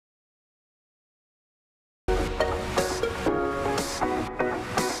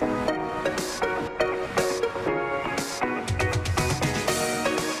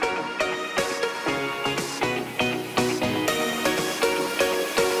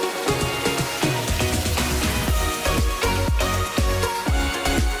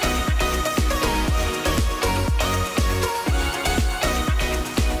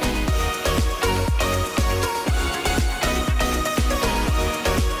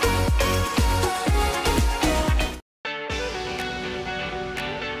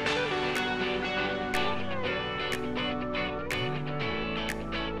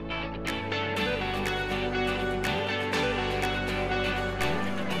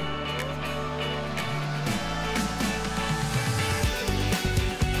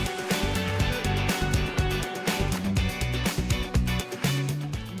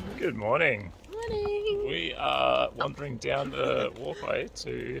Good morning. Morning. We are wandering down the walkway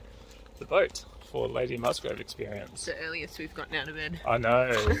to the boat for Lady Musgrave Experience. It's the earliest we've gotten out of bed. I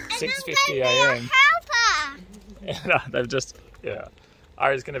know, 6:50 a.m. And they've just,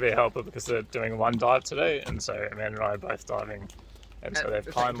 Aria's going to be a helper because they're doing one dive today, and so Amanda and I are both diving. And so they've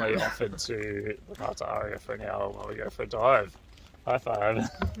kindly offered to look after Aria for an hour while we go for a dive. High five.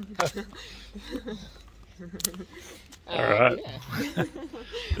 Alright. Yeah.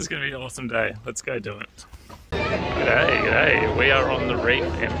 It's going to be an awesome day. Let's go do it. G'day, g'day. We are on the Reef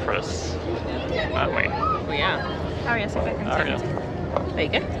Empress, aren't we? We are. Aria, sit back and Aria. There you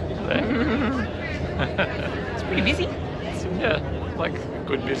go. There. It's pretty busy. Yeah, like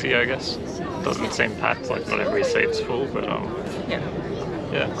good busy, I guess. Doesn't seem packed, like not every seat's full, but yeah.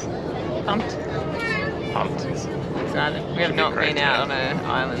 Pumped. Excited. We have not been out on an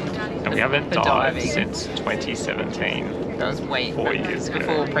island. And we haven't dived since 2017. That was way 4 years ago.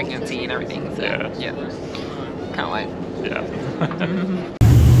 Before pregnancy and everything. So, yeah. Can't wait. Yeah.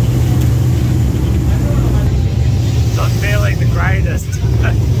 Not feeling the greatest.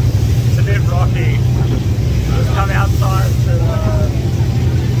 It's a bit rocky. Let's come outside to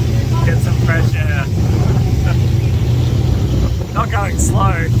get some fresh air. Not going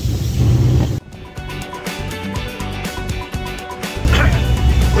slow.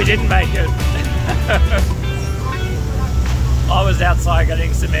 We didn't make it. I was outside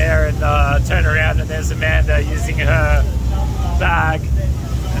getting some air and turned around and there's Amanda using her bag,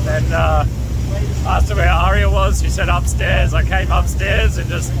 and then asked her where Aria was. She said upstairs. I came upstairs and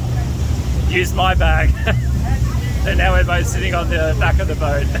just used my bag. And now we're both sitting on the back of the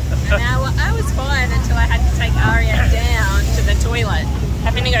boat. Now, I was fine until I had to take Aria down to the toilet.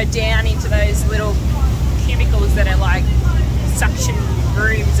 Having to go down into those little cubicles that are like suction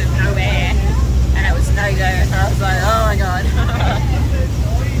rooms of no air, and it was no go. I was like, oh my god.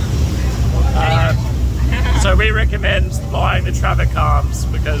 So we recommend buying the Calms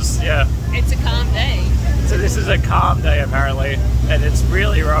because it's a calm day. So this is a calm day apparently, and it's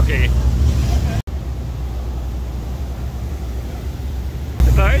really rocky.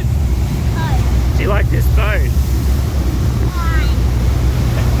 The boat? Do you like this boat?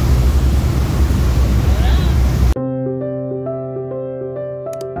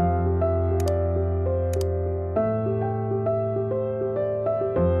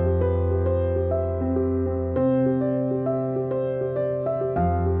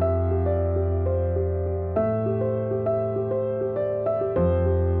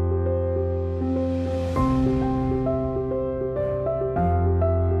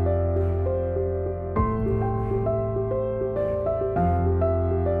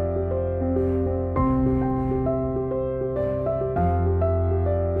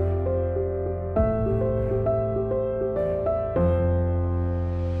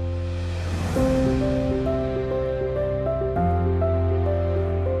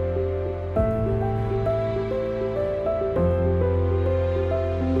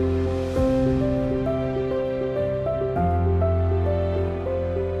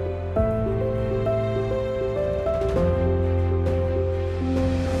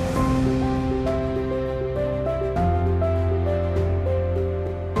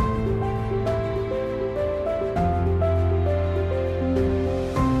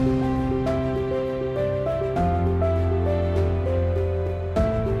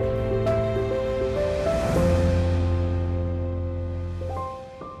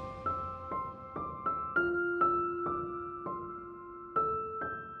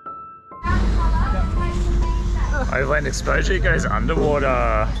 Overland exposure goes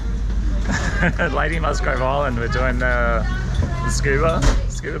underwater. Lady Musgrave Island, we're doing the scuba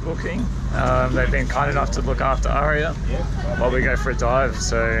booking. They've been kind enough to look after Aria while we go for a dive,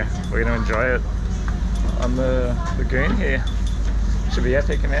 so we're going to enjoy it on the lagoon here. Should be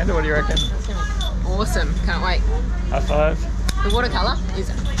epic. Amanda, what do you reckon? Awesome, can't wait. High five. The watercolour is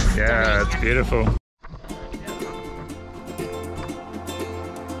yeah, it's beautiful.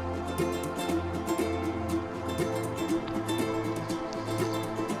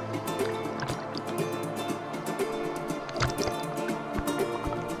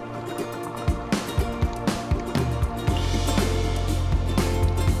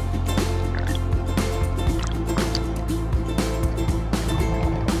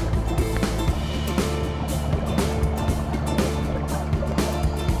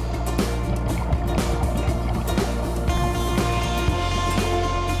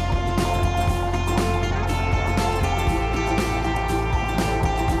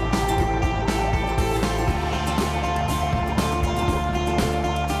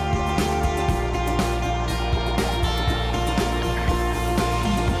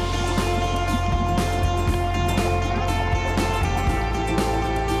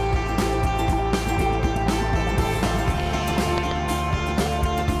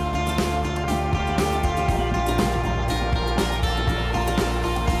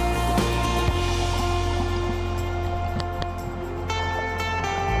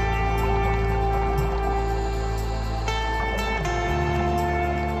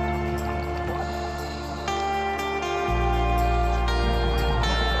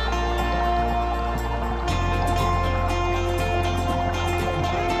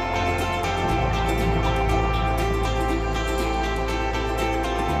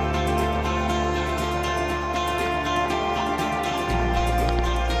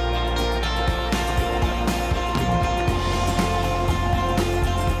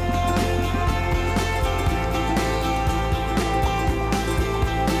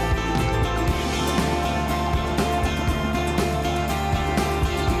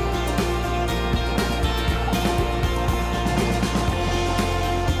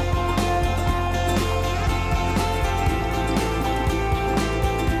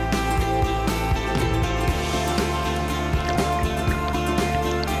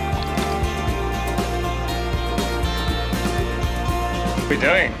 we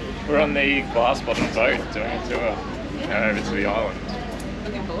doing? We're on the glass bottom boat doing a tour over to the island.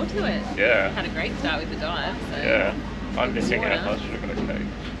 Looking forward to it. Yeah. Had a great start with the dive. So. Yeah. I'm missing out. I should have got a cake.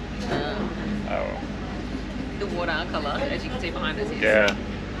 Oh. The water colour, as you can see behind us, is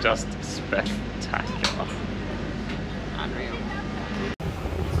just spectacular. Unreal.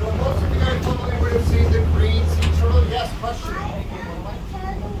 So most of you guys probably would have seen the green sea turtle. Yes, question.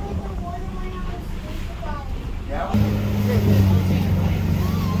 Yeah.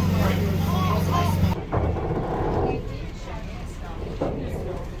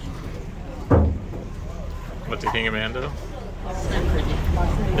 What do you think, Amanda?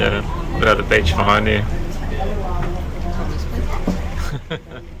 Yeah, look at the beach behind you.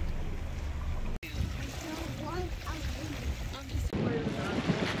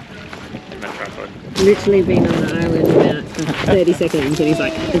 Literally been on the island about 30 seconds and he's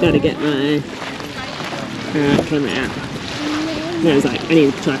like, I gotta get my camera out. And I was like, I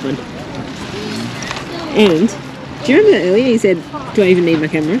need a tripod. And, do you remember that earlier he said, do I even need my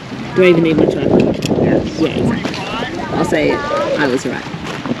camera? Do I even need my tripod? Yeah, exactly. I'll say I was right.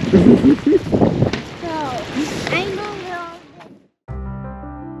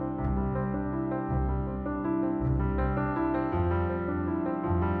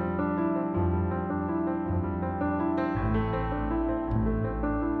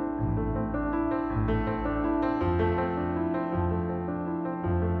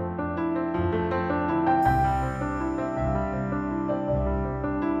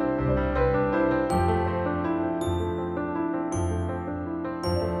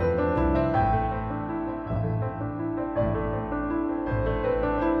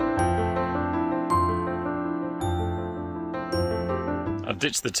 I've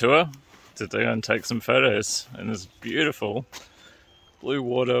ditched the tour to go and take some photos in this beautiful blue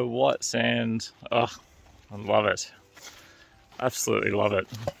water, white sand. Oh, I love it. Absolutely love it.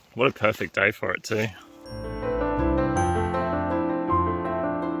 What a perfect day for it too.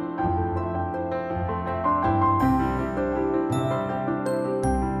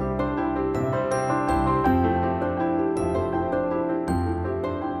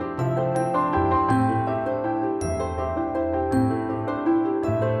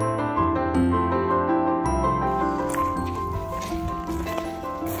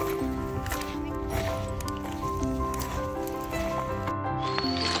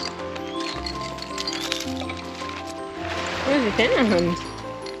 Where's the found?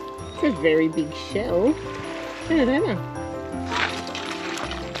 It's a very big shell. Turn it over.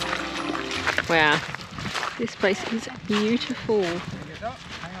 Wow, this place is beautiful.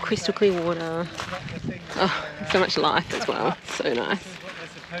 Crystal clear water. Oh, so much life as well. So nice.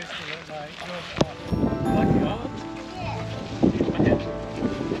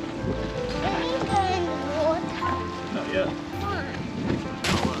 Not yet.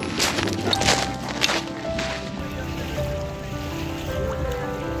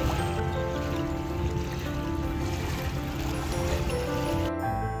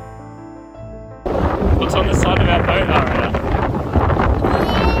 What's on the side of our boat, Aria?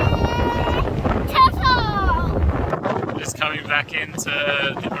 Turtle! Just coming back into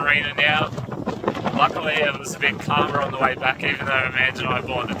the marina now. Luckily it was a bit calmer on the way back, even though Amanda and I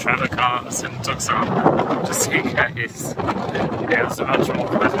bought the Travacars and took some just in case. Yeah, it was a much more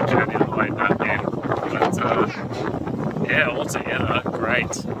pleasant journey on the way back in. But yeah, altogether,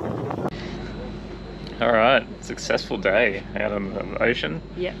 great. Alright, successful day out on the ocean.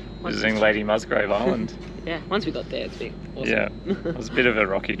 Yep. Visiting Lady Musgrave Island. Yeah, once we got there, it's been awesome. Yeah, it was a bit of a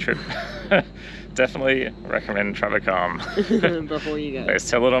rocky trip. Definitely recommend Travacar. Before you go. They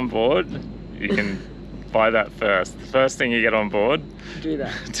sell it on board. You can buy that first. The first thing you get on board, Do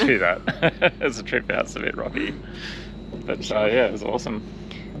that. do that. As a trip out's a bit rocky. But yeah, it was awesome.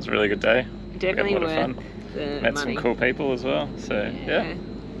 It was a really good day. Definitely we had a lot of worth fun. the Met money. some cool people as well. So yeah.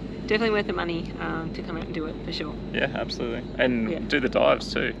 Definitely worth the money to come out and do it for sure. Yeah, absolutely. And Yeah. do the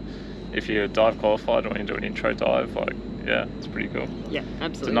dives too. If you're dive qualified or want to do an intro dive, like, yeah, it's pretty cool. Yeah, It's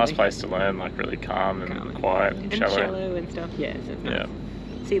absolutely. a nice place to learn, like really calm and quiet and shallow. and stuff. Yeah, so it's nice. Yeah.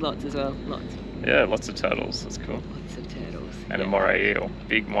 See lots as well. Lots. Yeah, lots of turtles. That's cool. Lots of turtles. And yeah. a moray eel,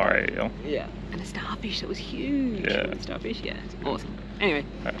 big moray eel. Yeah. And a starfish that was huge. Yeah. A starfish, yeah. It's awesome. Anyway,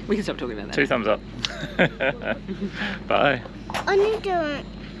 we can stop talking about that. 2 thumbs up. Bye. I need to.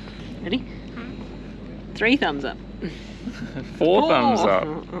 Ready? 3 thumbs up. 4 thumbs up.